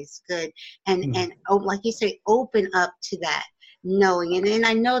highest good, and like you say, open up to that knowing. And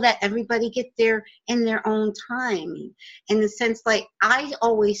I know that everybody gets there in their own time, in the sense, like I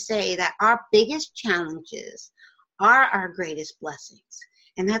always say, that our biggest challenges are our greatest blessings.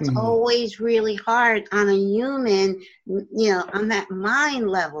 And that's always really hard on a human, on that mind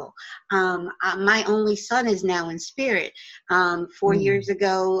level. My only son is now in spirit. 4 years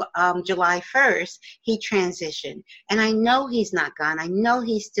ago, July 1st, he transitioned. And I know he's not gone. I know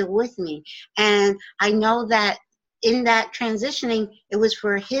he's still with me. And I know that in that transitioning, it was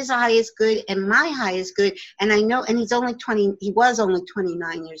for his highest good and my highest good. And I know, and he was only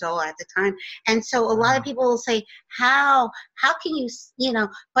 29 years old at the time. And so a lot of people will say, how can you,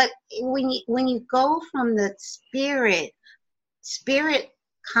 but when you go from the spirit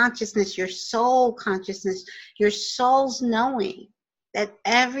consciousness, your soul consciousness, your soul's knowing that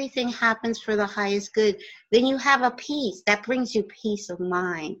everything happens for the highest good, then you have a peace that brings you peace of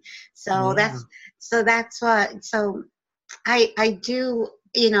mind. So that's what, so I do,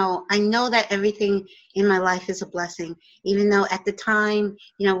 I know that everything in my life is a blessing, even though at the time,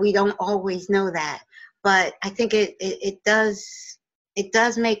 we don't always know that. But I think it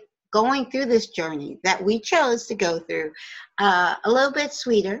does make going through this journey that we chose to go through a little bit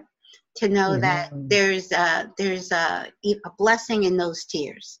sweeter, to know that there's a blessing in those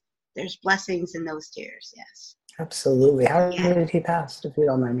tears. There's blessings in those tears. Yes. Absolutely. How did he pass, if you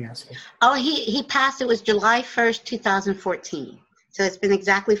don't mind me asking? Oh, he passed. It was July 1st, 2014. So it's been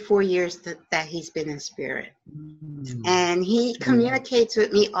exactly 4 years that he's been in spirit. And he communicates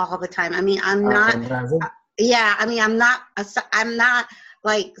with me all the time. I mean, I'm not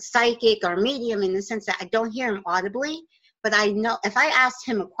like psychic or medium in the sense that I don't hear him audibly, but I know if I ask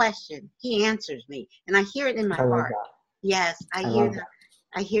him a question, he answers me, and I hear it in my heart. Yes, I hear that.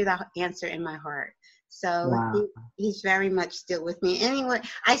 I hear the answer in my heart. So Wow. he's very much still with me. Anyway,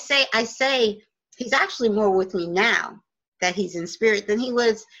 I say he's actually more with me now that he's in spirit than he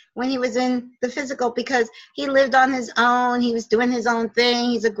was when he was in the physical, because he lived on his own. He was doing his own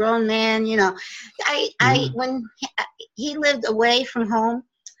thing. He's a grown man, you know. When he lived away from home,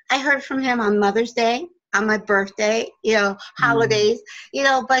 I heard from him on Mother's Day, on my birthday, you know, holidays, you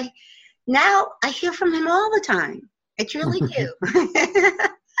know, but now I hear from him all the time. I truly do.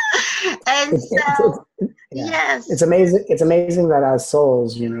 And so, yes. It's amazing. It's amazing that as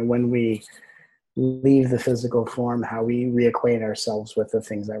souls, you know, when we leave the physical form, how we reacquaint ourselves with the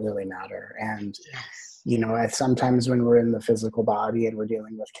things that really matter. And, you know, sometimes when we're in the physical body and we're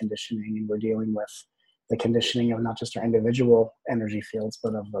dealing with conditioning, and we're dealing with the conditioning of not just our individual energy fields,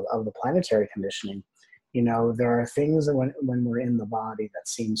 but of the planetary conditioning, you know, there are things that when we're in the body that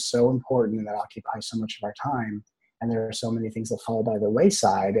seem so important and that occupy so much of our time. And there are so many things that fall by the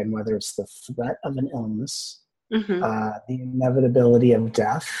wayside, and whether it's the threat of an illness, the inevitability of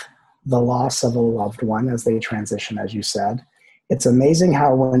death, the loss of a loved one as they transition, as you said, it's amazing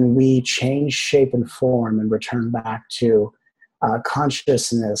how when we change shape and form and return back to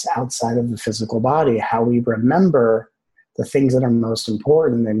consciousness outside of the physical body, how we remember the things that are most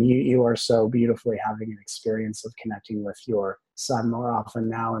important. And you are so beautifully having an experience of connecting with your son more often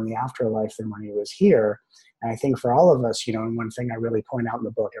now in the afterlife than when he was here. And I think for all of us, you know, and one thing I really point out in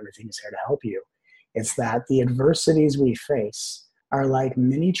the book, Everything is Here to Help You, is that the adversities we face are like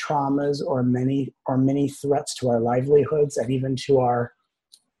mini traumas or many threats to our livelihoods and even to our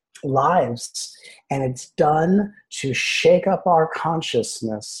lives. And it's done to shake up our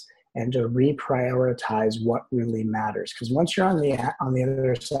consciousness and to reprioritize what really matters. Because once you're on the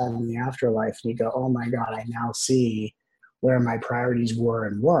other side in the afterlife, and you go, oh my God, I now see where my priorities were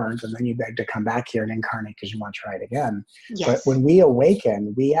and weren't, and then you beg to come back here and incarnate because you want to try it again. Yes. But when we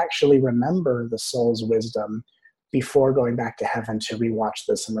awaken, we actually remember the soul's wisdom before going back to heaven to rewatch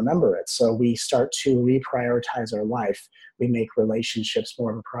this and remember it. So we start to reprioritize our life. We make relationships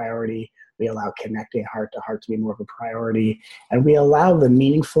more of a priority. We allow connecting heart to heart to be more of a priority. And we allow the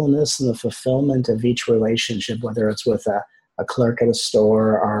meaningfulness and the fulfillment of each relationship, whether it's with a clerk at a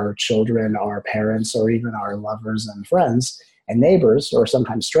store, our children, our parents, or even our lovers and friends and neighbors, or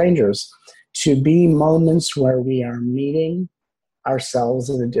sometimes strangers, to be moments where we are meeting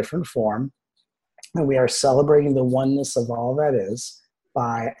ourselves in a different form, and we are celebrating the oneness of all that is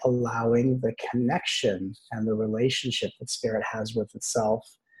by allowing the connection and the relationship that Spirit has with itself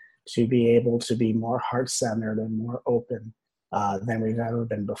to be able to be more heart-centered and more open than we've ever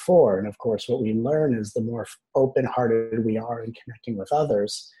been before. And of course, what we learn is the more open-hearted we are in connecting with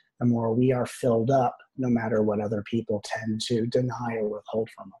others, the more we are filled up, no matter what other people tend to deny or withhold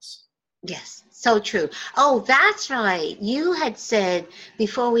from us. Yes, so true. Oh, that's right. You had said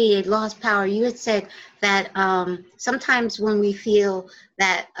before we had lost power, you had said that sometimes when we feel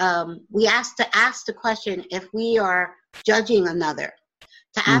that we ask the question if we are judging another,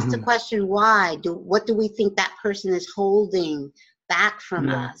 to ask the question why, what do we think that person is holding back from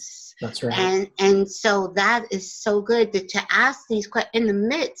us? That's right. And so that is so good to ask these questions in the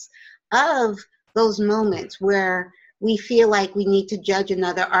midst of those moments where we feel like we need to judge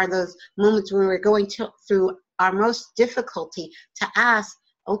another, are those moments when we're going through our most difficulty, to ask,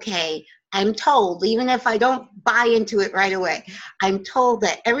 okay, I'm told, even if I don't buy into it right away, I'm told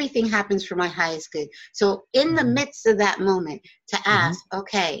that everything happens for my highest good. So in the midst of that moment, to ask,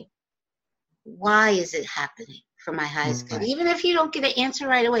 okay, why is it happening for my highest good? Even if you don't get an answer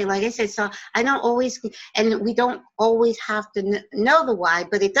right away, like I said, so I don't always, and we don't always have to know the why,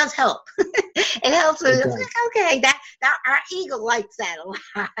 but it does help. It helps. It's like, okay, that our ego likes that a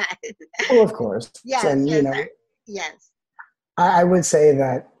lot. Well, of course. Yes, and yes, you know, yes. I would say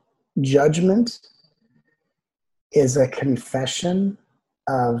that judgment is a confession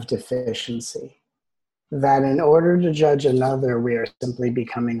of deficiency. That in order to judge another, we are simply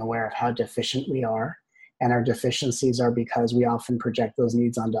becoming aware of how deficient we are. And our deficiencies are because we often project those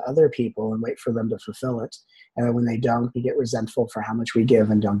needs onto other people and wait for them to fulfill it. And then when they don't, we get resentful for how much we give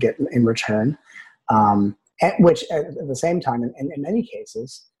and don't get in return. Which at the same time, in many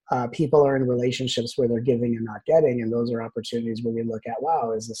cases, people are in relationships where they're giving and not getting. And those are opportunities where we look at,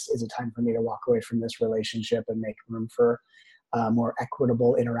 wow, is it time for me to walk away from this relationship and make room for more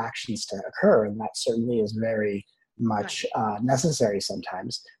equitable interactions to occur? And that certainly is very much necessary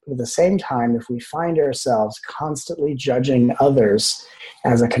sometimes. But at the same time, if we find ourselves constantly judging others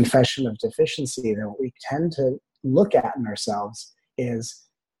as a confession of deficiency, then what we tend to look at in ourselves is,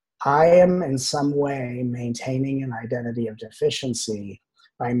 I am in some way maintaining an identity of deficiency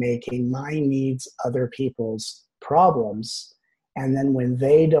by making my needs other people's problems And then when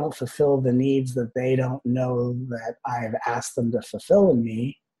they don't fulfill the needs that they don't know that I've asked them to fulfill in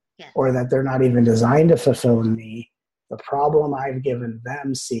me, Yes. or that they're not even designed to fulfill in me, the problem I've given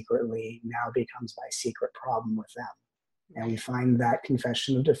them secretly now becomes my secret problem with them. And we find that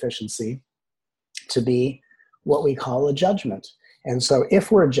confession of deficiency to be what we call a judgment. And so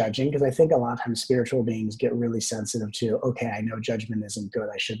if we're judging, because I think a lot of times spiritual beings get really sensitive to, okay, I know judgment isn't good,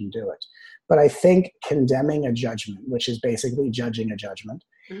 I shouldn't do it. But I think condemning a judgment, which is basically judging a judgment,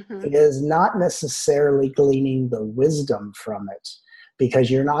 is not necessarily gleaning the wisdom from it,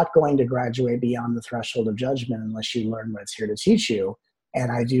 because you're not going to graduate beyond the threshold of judgment unless you learn what it's here to teach you. And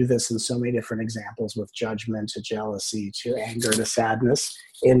I do this in so many different examples, with judgment to jealousy to anger to sadness.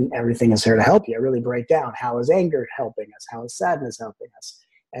 In Everything Is Here to Help You, I really break down, how is anger helping us? How is sadness helping us?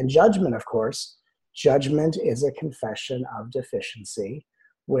 And judgment, of course, judgment is a confession of deficiency,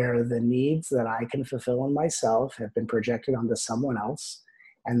 where the needs that I can fulfill in myself have been projected onto someone else.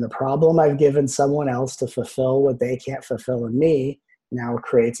 And the problem I've given someone else to fulfill what they can't fulfill in me now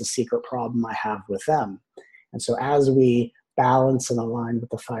creates a secret problem I have with them. And so as we balance and align with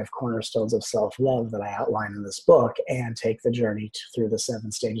the 5 cornerstones of self-love that I outline in this book, and take the journey through the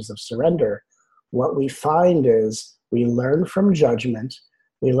 7 stages of surrender, what we find is we learn from judgment,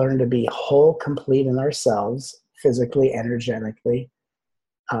 we learn to be whole, complete in ourselves, physically, energetically,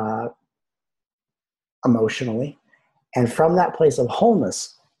 emotionally. And from that place of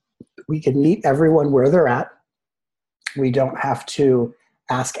wholeness, we can meet everyone where they're at. We don't have to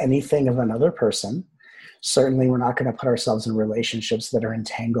ask anything of another person. Certainly, we're not going to put ourselves in relationships that are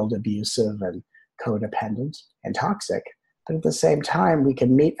entangled, abusive, and codependent and toxic. But at the same time, we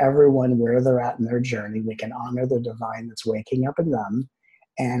can meet everyone where they're at in their journey. We can honor the divine that's waking up in them.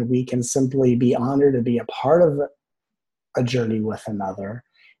 And we can simply be honored to be a part of a journey with another,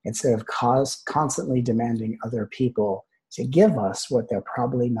 instead of constantly demanding other people to give us what they're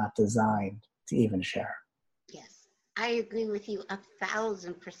probably not designed to even share. Yes, I agree with you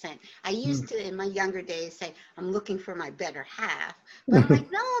 1,000%. I used to, in my younger days, say, I'm looking for my better half. But I'm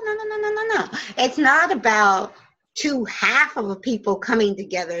like, no. It's not about two half of a people coming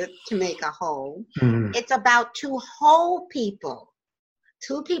together to make a whole. It's about two whole people.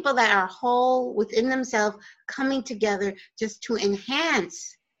 Two people that are whole within themselves coming together just to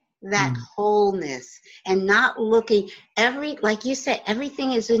enhance that wholeness, and not looking like you said,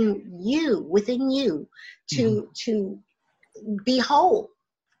 everything is in you, within you, to be whole.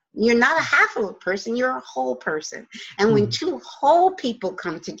 You're not a half of a person, you're a whole person. And when two whole people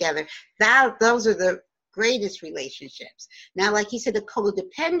come together, those are the greatest relationships. Now, like you said, the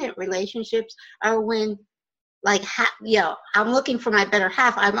codependent relationships are when, like, I'm looking for my better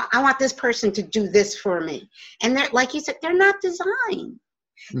half. I want this person to do this for me. And they're, like you said, they're not designed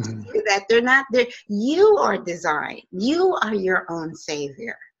to do that. They're not there. You are designed. You are your own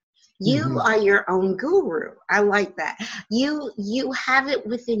savior. You are your own guru. I like that. You have it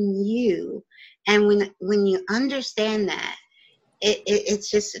within you. And when you understand that, it's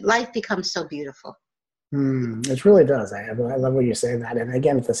just, life becomes so beautiful. It really does. I love what you say that. And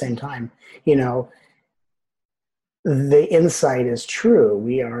again, at the same time, the insight is true.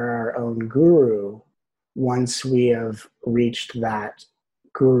 We are our own guru once we have reached that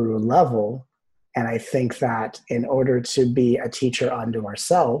guru level. And I think that in order to be a teacher unto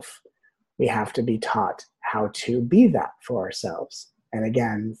ourselves, we have to be taught how to be that for ourselves. And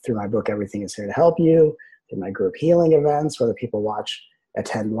again, through my book, Everything Is Here to Help You, through my group healing events, whether people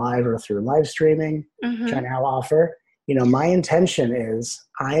attend live or through live streaming, which I now offer, my intention is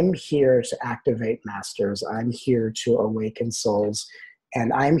I'm here to activate masters. I'm here to awaken souls.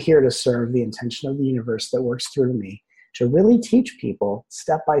 And I'm here to serve the intention of the universe that works through me to really teach people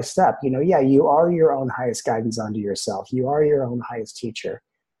step by step. You are your own highest guidance unto yourself. You are your own highest teacher.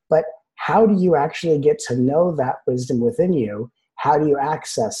 But how do you actually get to know that wisdom within you? How do you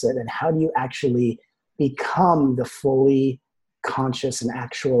access it? And how do you actually become the fully conscious and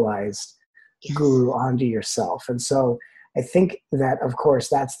actualized guru onto yourself? And so I think that, of course,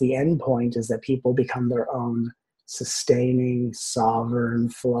 that's the end point, is that people become their own sustaining, sovereign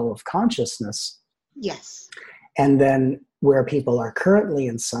flow of consciousness. Yes. And then where people are currently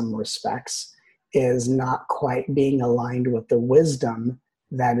in some respects is not quite being aligned with the wisdom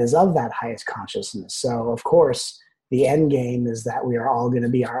that is of that highest consciousness. So, of course, the end game is that we are all going to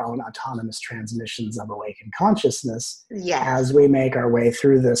be our own autonomous transmissions of awakened consciousness as we make our way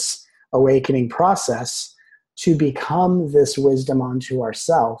through this awakening process to become this wisdom onto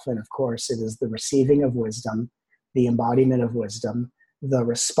ourself. And of course, it is the receiving of wisdom, the embodiment of wisdom, the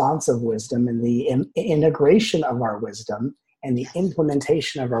response of wisdom, and the integration of our wisdom and the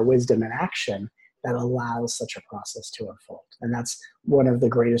implementation of our wisdom in action that allows such a process to unfold. And that's one of the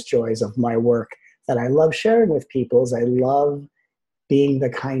greatest joys of my work that I love sharing with people is I love being the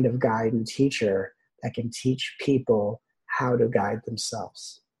kind of guide and teacher that can teach people how to guide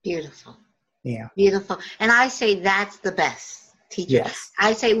themselves. Beautiful. Yeah. Beautiful. And I say that's the best teacher. Yes.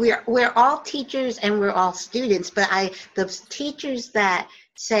 I say we're all teachers and we're all students, but the teachers that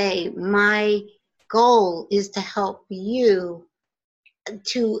say my goal is to help you,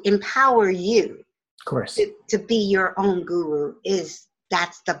 to empower you, of course, to be your own guru,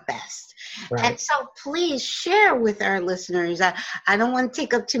 that's the best. Right. And so please share with our listeners. I don't want to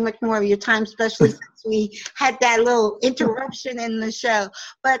take up too much more of your time, especially since we had that little interruption in the show.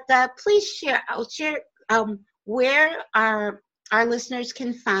 But please share where our listeners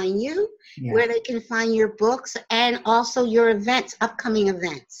can find you, where they can find your books, and also your events, upcoming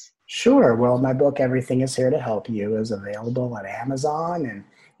events. Sure. Well, my book, Everything is Here to Help You, is available at Amazon and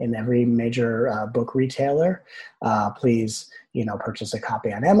in every major book retailer. Please, purchase a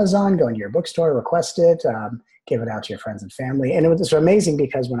copy on Amazon, go into your bookstore, request it, give it out to your friends and family. And it's amazing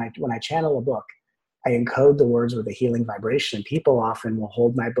because when I channel a book, I encode the words with a healing vibration. And people often will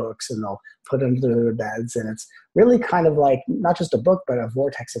hold my books and they'll put them under their beds. And it's really kind of like not just a book, but a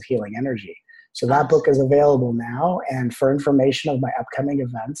vortex of healing energy. So that book is available now. And for information of my upcoming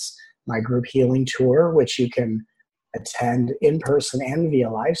events, my group healing tour, which you can attend in person and via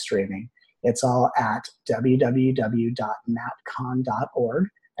live streaming, it's all at www.mattkahn.org.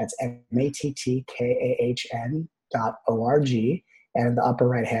 That's mattkahn.org. And in the upper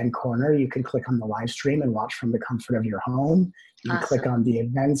right-hand corner, you can click on the live stream and watch from the comfort of your home. You can click on the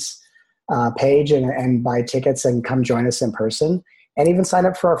events page and buy tickets and come join us in person. And even sign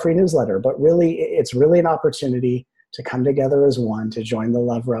up for our free newsletter. But really, it's really an opportunity to come together as one, to join the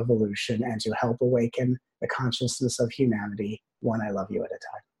love revolution, and to help awaken the consciousness of humanity one I love you at a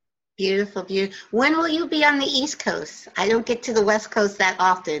time. Beautiful, beautiful. When will you be on the East Coast? I don't get to the West Coast that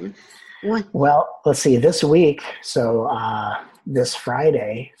often. Well, let's see, this week, so this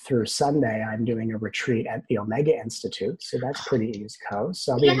Friday through Sunday, I'm doing a retreat at the Omega Institute. So that's pretty East Coast.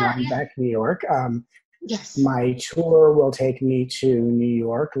 So I'll be in Rhinebeck, New York. Yes. My tour will take me to New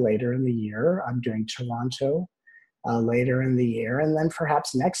York later in the year. I'm doing Toronto later in the year. And then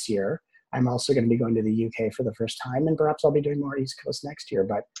perhaps next year, I'm also going to be going to the UK for the first time. And perhaps I'll be doing more East Coast next year.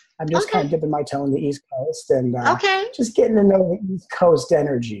 But I'm just kind of dipping my toe in the East Coast and just getting to know the East Coast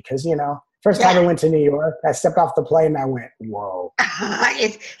energy. Because, first time I went to New York, I stepped off the plane and I went, whoa.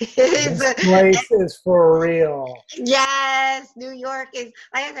 This place is for real. Yes, New York is,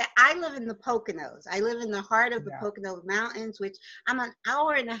 like I said, I live in the Poconos. I live in the heart of the Pocono Mountains, which I'm an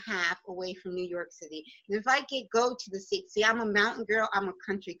hour and a half away from New York City. And if I go to the city, I'm a mountain girl, I'm a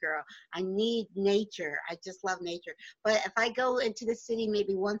country girl. I need nature. I just love nature. But if I go into the city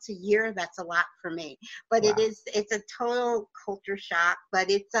maybe once a year, that's a lot for me. But it's a total culture shock. But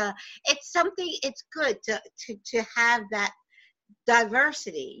it's something, it's good to have that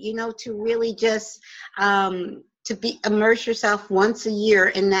diversity, to really just immerse yourself once a year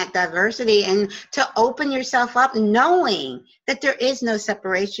in that diversity and to open yourself up, knowing that there is no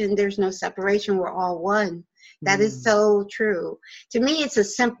separation. There's no separation. We're all one. That is so true. To me,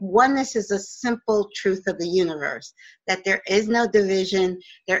 oneness is a simple truth of the universe, that there is no division.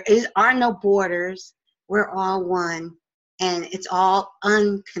 Are no borders. We're all one. And it's all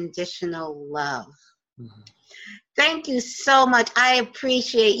unconditional love. Mm-hmm. Thank you so much. I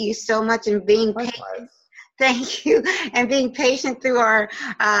appreciate you so much and being patient. Thank you. And being patient through our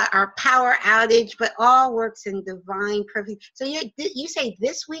power outage, but all works in divine perfect. So you say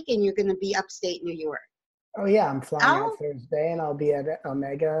this weekend you're going to be upstate New York. Oh, yeah. I'm flying out Thursday, and I'll be at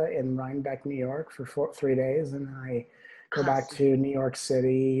Omega in Rhinebeck, New York for 3 days. And I go back to New York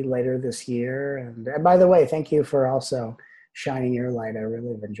City later this year. And by the way, thank you for also shining your light. I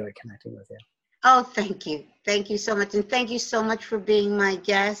really have enjoyed connecting with you. Oh, thank you. Thank you so much. And thank you so much for being my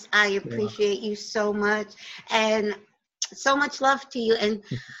guest. I appreciate you so much. And so much love to you. And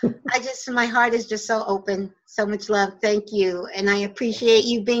my heart is just so open. So much love. Thank you. And I appreciate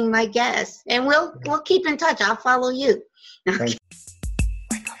you being my guest. And we'll keep in touch. I'll follow you. Thank you.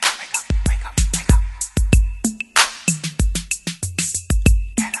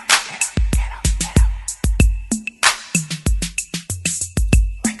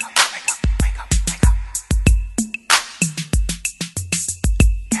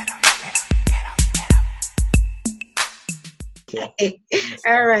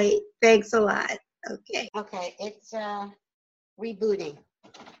 All right. Thanks a lot. Okay. It's rebooting.